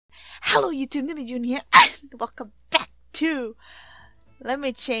Hello YouTube, Newbie Jun here, and welcome back to... Let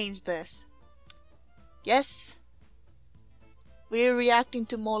me change this. Yes, we're reacting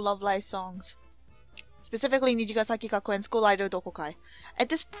to more Love Live songs. Specifically Nijigasaki Kakuen School Idol Dokokai. At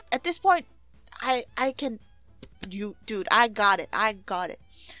this point, I can... Dude, I got it.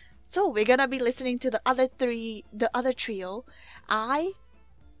 So we're gonna be listening to the other trio. I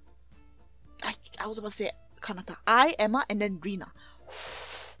was about to say Kanata. Emma, and then Rina.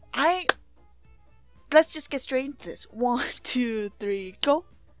 Let's just get straight into this. 1, 2, 3, go.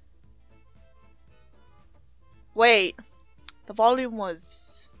 Wait, the volume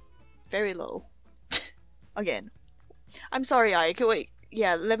was very low. Again. I'm sorry, Ike. Wait,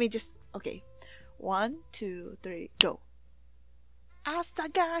 yeah, let me just... Okay. 1, 2, 3, go. Asa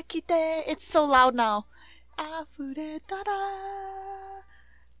ga kite. It's so loud now. Afuretara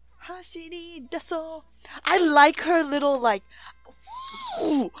hashiri daso. I like her little like...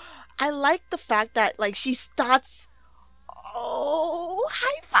 Ooh, I like the fact that like she starts... Oh,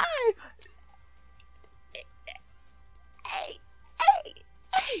 high five! Hey.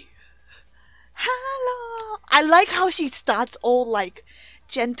 Hello. I like how she starts all like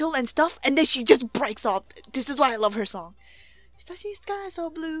gentle and stuff, and then she just breaks off. This is why I love her song. Sashi sky so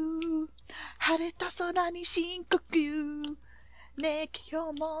blue, hareta sora ni shinkoku, ne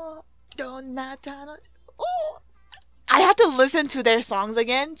kyou mo donata no... Oh! I had to listen to their songs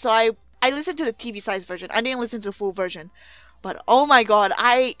again, so I listened to the TV size version. I didn't listen to the full version. But oh my god,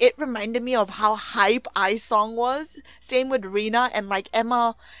 it reminded me of how hype I's song was. Same with Rina and like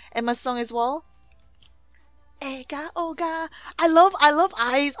Emma's song as well. Ega oga. I love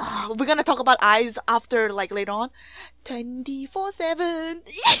I's. Oh, we're gonna talk about I's after like later on. 24/7.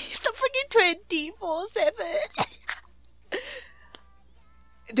 The freaking 24/7.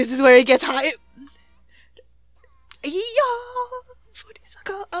 This is where it gets hype.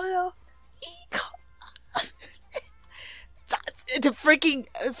 The freaking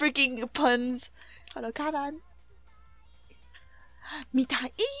puns. Hello, Karan.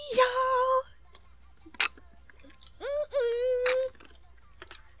 Mitai yo.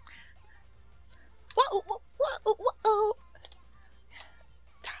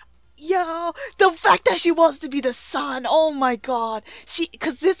 Yo, the fact that she wants to be the sun. Oh my god.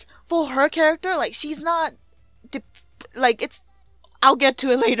 Cause this, for her character, like she's not, like it's, I'll get to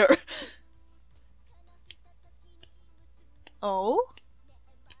it later. Oh?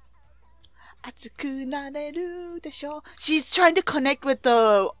 She's trying to connect with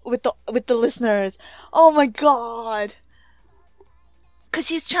the listeners. Oh my god. Cause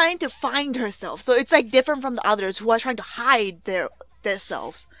she's trying to find herself. So it's like different from the others who are trying to hide their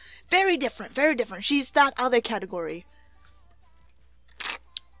selves. Very different, very different. She's that other category.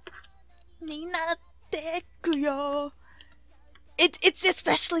 It's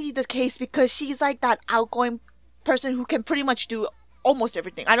especially the case because she's like that outgoing person who can pretty much do almost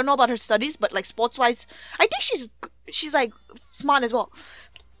everything. I don't know about her studies, but like sports wise, I think she's like smart as well.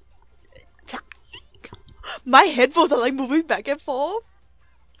 My headphones are like moving back and forth.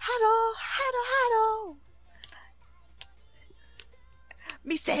 Haro.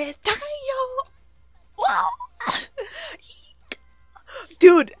 Misetayo. Wow.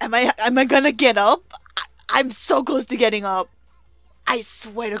 Dude, am I gonna get up? I'm so close to getting up. I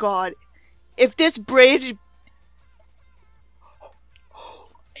swear to God. If this bridge...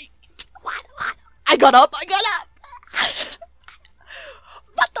 I got up. Mata.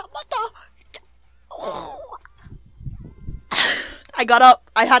 I got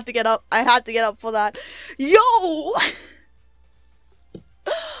up. I had to get up for that. Yo!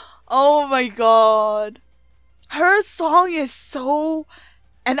 Oh my god. Her song is so...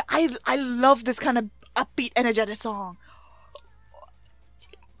 And I love this kind of upbeat, energetic song.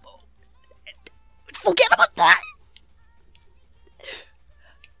 Forget about that!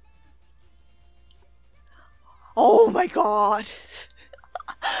 Oh my god.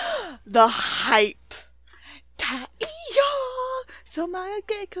 The hype. Taiyo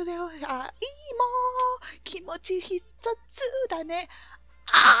somage kureo imo kimochi hitsatsu da ne.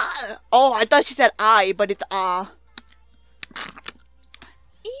 Ah! Oh, I thought she said I, but it's ah.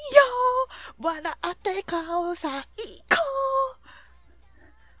 Iyo waraate kao saiko.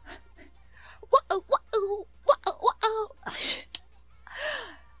 Wow.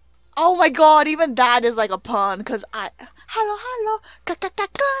 Oh my god, even that is like a pun, cause hello,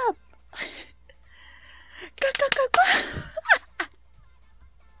 club.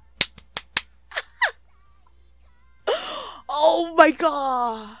 Oh my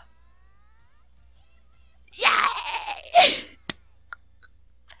god. Yay!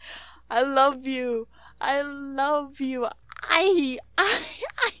 I love you. I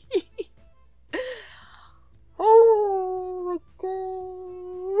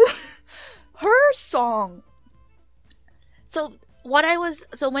song. So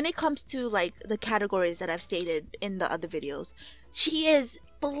when it comes to like the categories that I've stated in the other videos, she is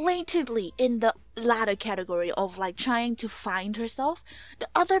blatantly in the latter category of like trying to find herself. The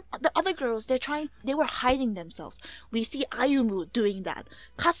other girls, they were hiding themselves. We see Ayumu doing that.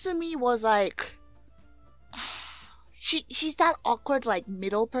 Kasumi was like, she's that awkward like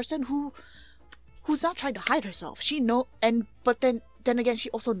middle person who's not trying to hide herself. But then again, she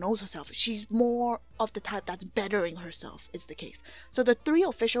also knows herself. She's more of the type that's bettering herself, is the case. So the three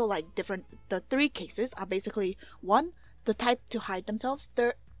official, the three cases are basically, one, the type to hide themselves,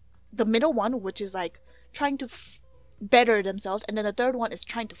 the middle one, which is like trying to better themselves, and then the third one is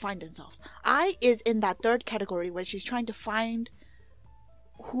trying to find themselves. I is in that third category where she's trying to find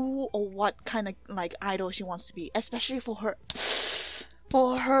who or what kind of like idol she wants to be, especially for her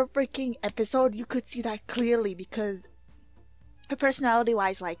freaking episode. You could see that clearly because her personality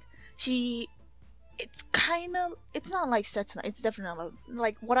wise, like it's not like Setsuna. It's definitely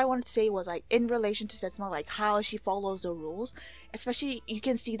like what I wanted to say was like in relation to Setsuna, like how she follows the rules. Especially you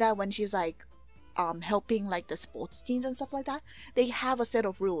can see that when she's like helping like the sports teams and stuff like that. They have a set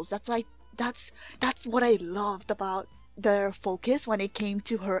of rules. That's why that's what I loved about their focus when it came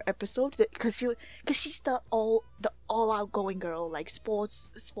to her episode, because she's the all outgoing girl, like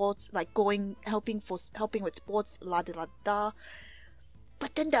sports, like helping with sports, la da la da.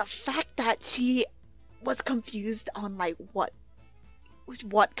 But then the fact that she was confused on like what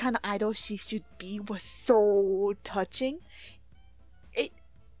kind of idol she should be was so touching.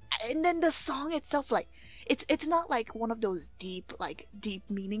 And then the song itself, like it's not like one of those deep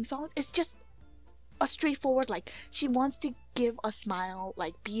meaning songs. It's just a straightforward, like she wants to give a smile,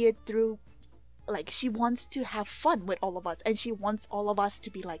 like be it through, like she wants to have fun with all of us, and she wants all of us to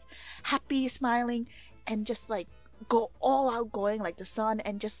be like happy, smiling, and just like go all outgoing like the sun,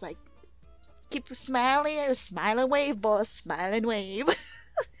 and just like keep smiling and smile and wave, boss, smile and wave.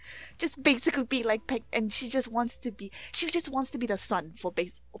 Just basically be like and she just wants to be the sun for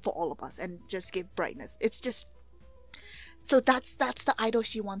all of us and just give brightness. It's just, so that's the idol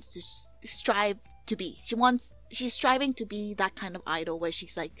she wants to strive to be. She's striving to be that kind of idol where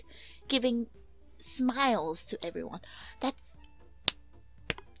she's like giving smiles to everyone. It's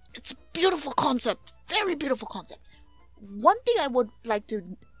a beautiful concept, very beautiful concept. One thing I would like to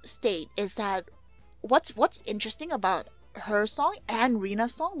state is that what's interesting about her song and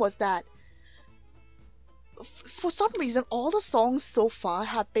Rina's song was that for some reason all the songs so far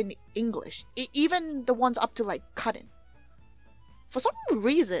have been English, even the ones up to like Cuttin. For some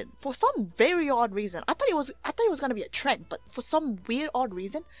very odd reason, I thought it was gonna be a trend, but for some weird odd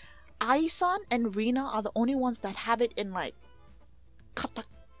reason, Ai-san and Rina are the only ones that have it in like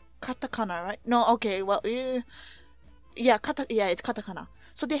katakana, right? No, okay, well, it's katakana.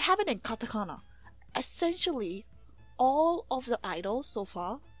 So they have it in katakana. Essentially, all of the idols so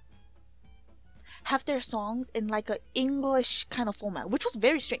far have their songs in like a English kind of format, which was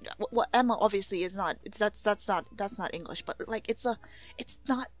very strange. Well, Emma obviously is not. That's not English, but like it's not, it's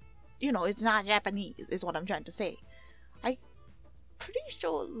not Japanese, is what I'm trying to say. I pretty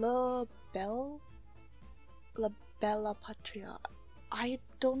sure La Bella Patria. I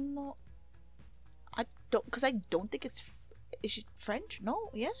don't know. Because I don't think is it French? No?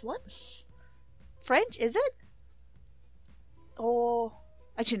 Yes? What? French? Is it? Oh,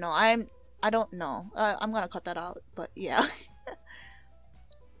 actually no. I don't know. I'm gonna cut that out. But yeah.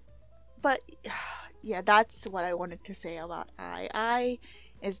 But yeah, that's what I wanted to say about I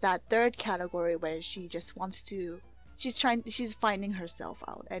is that third category where she just wants to. She's finding herself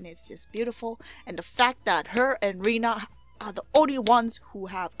out, and it's just beautiful. And the fact that her and Rina are the only ones who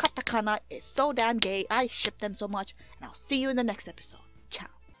have katakana is so damn gay. I ship them so much, and I'll see you in the next episode.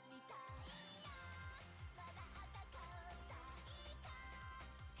 Ciao.